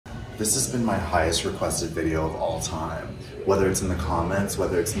This has been my highest requested video of all time. Whether it's in the comments,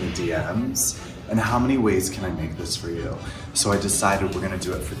 whether it's in the DMs, and how many ways can I make this for you? So I decided we're gonna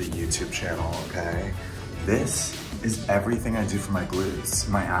do it for the YouTube channel, okay? This is everything I do for my glutes,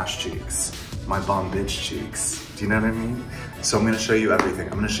 my ass cheeks, my bomb bitch cheeks. Do you know what I mean? So I'm gonna show you everything.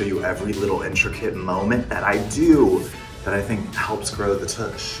 I'm gonna show you every little intricate moment that I do that I think helps grow the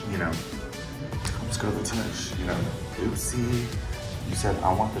tush, you know? Helps grow the tush, you know? Oopsie, you said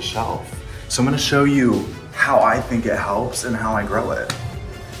I want the shelf. So I'm gonna show you how I think it helps and how I grow it.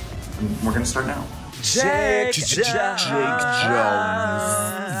 And we're gonna start now. Jake Jones.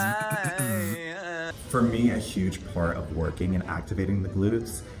 For me, a huge part of working and activating the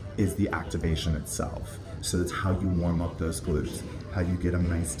glutes is the activation itself. So that's how you warm up those glutes, how you get them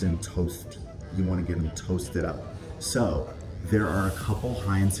nice and toasted. You wanna get them toasted up. So there are a couple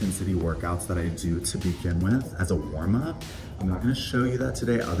high intensity workouts that I do to begin with as a warm up. I'm not gonna show you that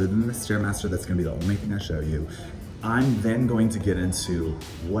today other than the Stairmaster. That's gonna be the only thing I show you. I'm then going to get into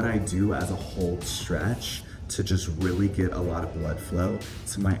what I do as a whole stretch to just really get a lot of blood flow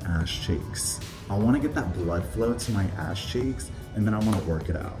to my ass cheeks. I wanna get that blood flow to my ass cheeks, and then I wanna work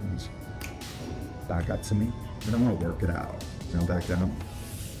it out. Back up to me, then I wanna work it out. Now back down,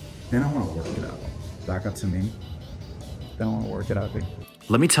 then I wanna work it out. Back up to me, then I wanna work it out.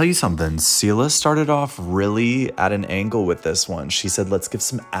 Let me tell you something. Sela started off really at an angle with this one. She said, let's give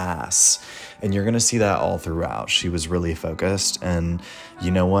some ass. And you're gonna see that all throughout. She was really focused, and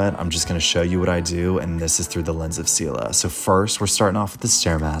you know what? I'm just gonna show you what I do, and this is through the lens of Sela. So first, we're starting off with the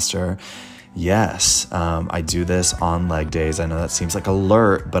Stairmaster. Yes, I do this on leg days. I know that seems like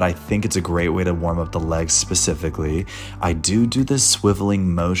alert, but I think it's a great way to warm up the legs specifically. I do this swiveling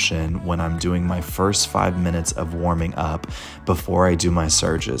motion when I'm doing my first 5 minutes of warming up before I do my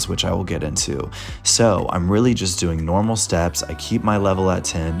surges, which I will get into. So I'm really just doing normal steps. I keep my level at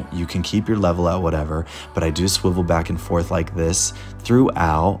 10. You can keep your level at whatever, but I do swivel back and forth like this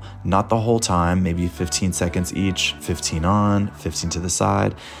throughout, not the whole time, maybe 15 seconds each, 15 on, 15 to the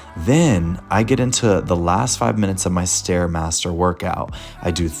side. Then I get into the last 5 minutes of my Stairmaster workout. I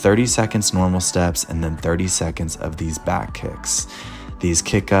do 30 seconds normal steps and then 30 seconds of these back kicks. These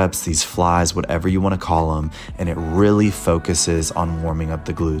kick ups, these flies, whatever you want to call them, and it really focuses on warming up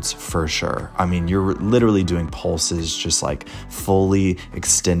the glutes for sure. I mean, you're literally doing pulses, just like fully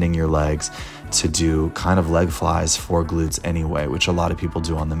extending your legs to do kind of leg flies for glutes anyway, which a lot of people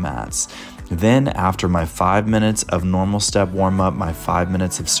do on the mats. Then after my 5 minutes of normal step warm up, my 5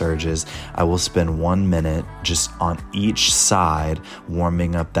 minutes of surges, I will spend 1 minute just on each side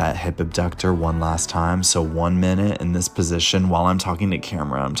warming up that hip abductor one last time. So 1 minute in this position while I'm talking to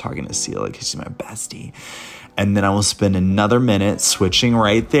camera. I'm talking to Sela because she's my bestie. And then I will spend another minute switching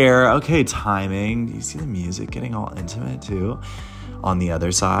right there. Okay, timing. Do you see the music getting all intimate too? On the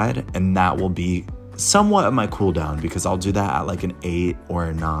other side. And that will be somewhat of my cool down because I'll do that at like an 8 or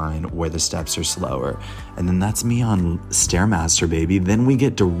a 9 where the steps are slower. And then that's me on Stairmaster, baby. Then we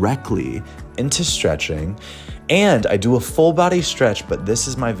get directly into stretching, and I do a full body stretch, but this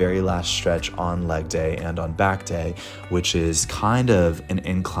is my very last stretch on leg day and on back day, which is kind of an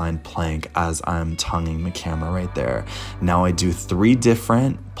inclined plank as I'm tonguing the camera right there. Now I do 3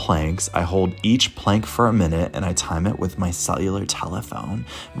 different planks. I hold each plank for a minute and I time it with my cellular telephone,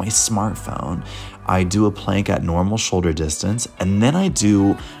 my smartphone. I do a plank at normal shoulder distance, and then I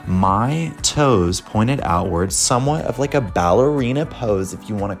do my toes pointed outward, somewhat of like a ballerina pose, if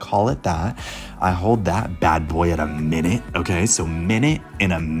you want to call it that. I hold that bad boy at a minute, okay? So minute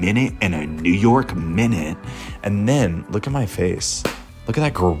and a New York minute. And then look at my face. Look at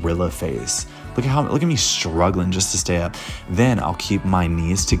that gorilla face. Look at me struggling just to stay up. Then I'll keep my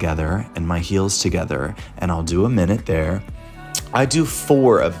knees together and my heels together, and I'll do a minute there. I do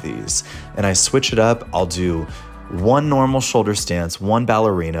 4 of these, and I switch it up. I'll do 1 normal shoulder stance, 1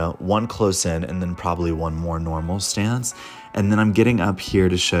 ballerina, 1 close in, and then probably 1 more normal stance. And then I'm getting up here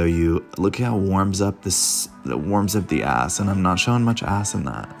to show you, look how it warms up the ass, and I'm not showing much ass in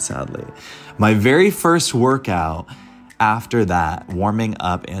that, sadly. My very first workout after that, warming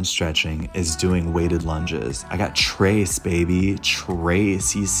up and stretching, is doing weighted lunges. I got trace, baby,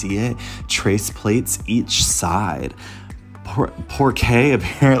 trace, you see it? Trace plates each side. Poor Kay,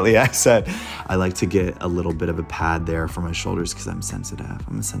 apparently, I said I like to get a little bit of a pad there for my shoulders because I'm sensitive.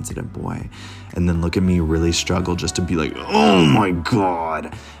 I'm a sensitive boy. And then look at me really struggle just to be like, oh my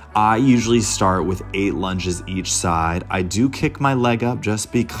God. I usually start with 8 lunges each side. I do kick my leg up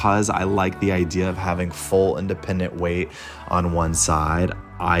just because I like the idea of having full independent weight on one side.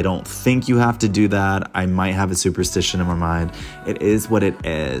 I don't think you have to do that. I might have a superstition in my mind. It is what it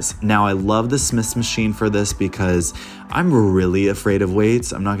is. Now, I love the Smith's machine for this because I'm really afraid of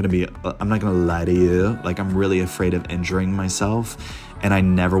weights. I'm not gonna lie to you. Like, I'm really afraid of injuring myself, and I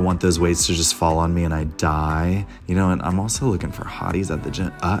never want those weights to just fall on me and I die. You know, and I'm also looking for hotties at the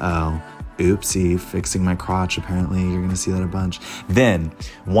gym. Uh-oh. Oopsie, fixing my crotch. Apparently, you're gonna see that a bunch. Then,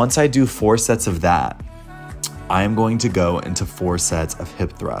 once I do 4 sets of that, I am going to go into 4 sets of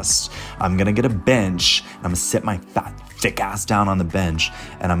hip thrusts. I'm gonna get a bench. I'm gonna sit my fat, thick ass down on the bench,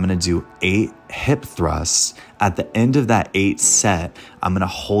 and I'm gonna do 8 hip thrusts. At the end of that 8 set, I'm gonna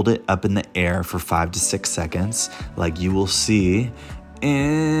hold it up in the air for 5 to 6 seconds, like you will see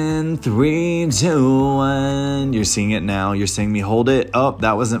in 3, 2, 1. You're seeing it now. You're seeing me hold it. Oh,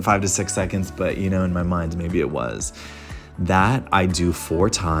 that wasn't 5 to 6 seconds, but you know, in my mind, maybe it was. That I do 4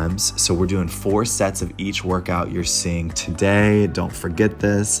 times. So we're doing 4 sets of each workout you're seeing today. Don't forget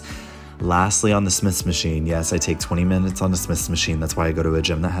this. Lastly, on the Smith's machine, yes, I take 20 minutes on the Smith's machine. That's why I go to a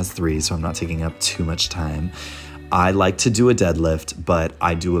gym that has 3, so I'm not taking up too much time. I like to do a deadlift, but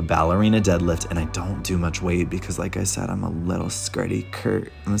I do a ballerina deadlift, and I don't do much weight because, like I said, I'm a little skirty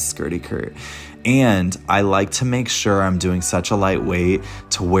Kurt. I'm a skirty Kurt. And I like to make sure I'm doing such a light weight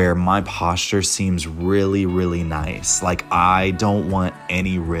to where my posture seems really, really nice. Like, I don't want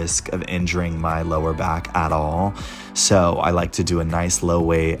any risk of injuring my lower back at all. So I like to do a nice low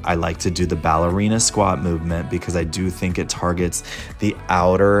weight. I like to do the ballerina squat movement because I do think it targets the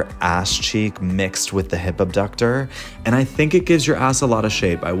outer ass cheek mixed with the hip abductor. And I think it gives your ass a lot of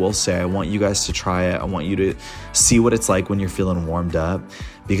shape. I will say, I want you guys to try it. I want you to see what it's like when you're feeling warmed up,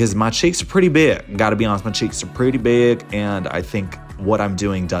 because my cheeks are pretty big. Gotta be honest, my cheeks are pretty big, and I think what I'm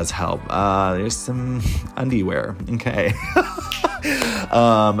doing does help. There's some underwear, okay.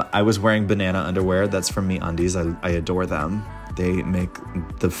 I was wearing banana underwear. That's from MeUndies. I adore them. They make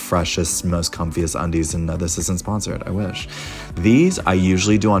the freshest, most comfiest undies, and no, this isn't sponsored, I wish. These I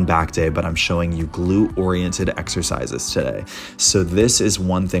usually do on back day, but I'm showing you glute-oriented exercises today. So this is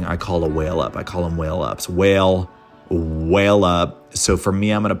one thing I call a whale up. I call them whale ups. Whale up. So for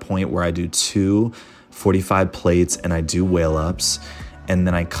me, I'm at a point where I do 2 45 plates and I do whale ups. And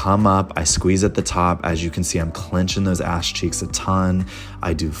then I come up, I squeeze at the top. As you can see, I'm clenching those ass cheeks a ton.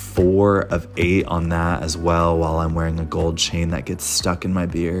 I do 4 of 8 on that as well while I'm wearing a gold chain that gets stuck in my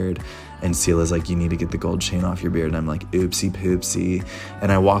beard. And Sela's like, you need to get the gold chain off your beard. And I'm like, oopsie poopsie.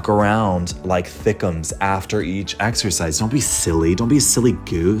 And I walk around like thickums after each exercise. Don't be silly. Don't be a silly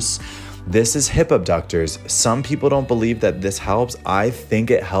goose. This is hip abductors. Some people don't believe that this helps. I think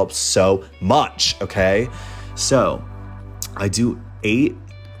it helps so much, okay? So I do 8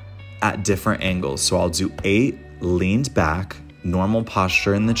 at different angles. So I'll do 8 leaned back, normal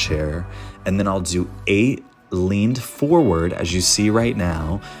posture in the chair, and then I'll do 8 leaned forward, as you see right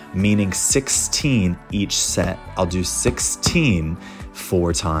now, meaning 16 each set. I'll do 16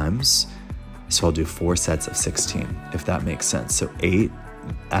 4 times. So I'll do 4 sets of 16, if that makes sense. So 8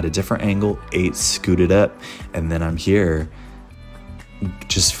 at a different angle, 8 scooted up, and then I'm here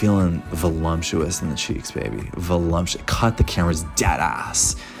just feeling voluptuous in the cheeks, baby. Voluptuous. Cut the camera's dead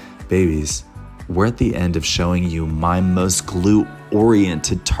ass. Babies, we're at the end of showing you my most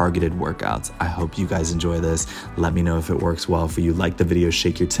glute-oriented targeted workouts. I hope you guys enjoy this. Let me know if it works well for you. Like the video,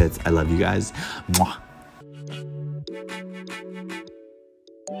 shake your tits. I love you guys. Mwah.